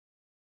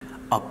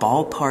a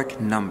ballpark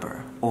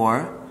number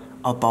or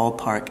a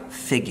ballpark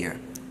figure.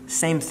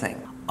 Same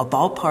thing. A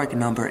ballpark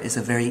number is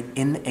a very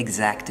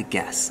inexact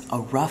guess, a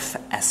rough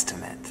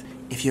estimate.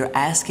 If you're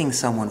asking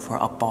someone for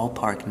a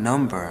ballpark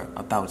number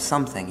about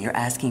something, you're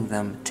asking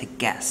them to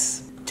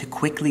guess, to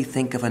quickly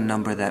think of a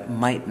number that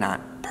might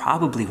not,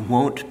 probably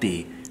won't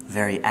be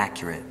very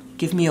accurate.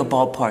 Give me a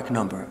ballpark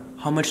number.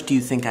 How much do you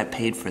think I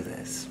paid for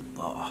this?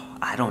 Well,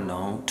 I don't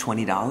know,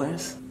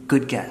 $20?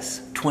 Good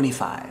guess,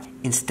 25.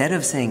 Instead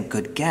of saying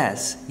good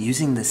guess,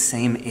 using the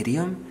same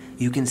idiom,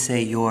 you can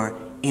say you're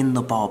in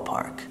the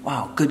ballpark.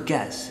 Wow, good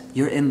guess,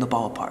 you're in the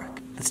ballpark.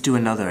 Let's do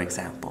another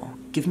example.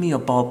 Give me a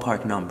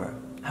ballpark number.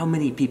 How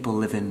many people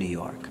live in New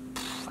York?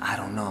 I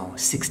don't know,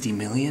 60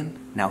 million?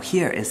 Now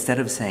here, instead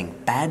of saying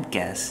bad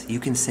guess,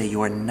 you can say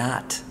you're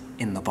not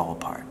in the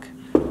ballpark.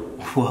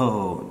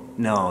 Whoa,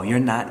 no, you're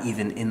not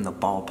even in the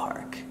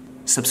ballpark.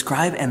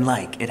 Subscribe and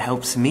like, it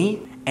helps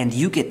me, and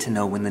you get to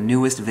know when the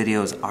newest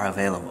videos are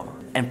available.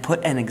 And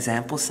put an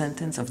example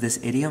sentence of this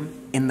idiom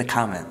in the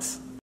comments.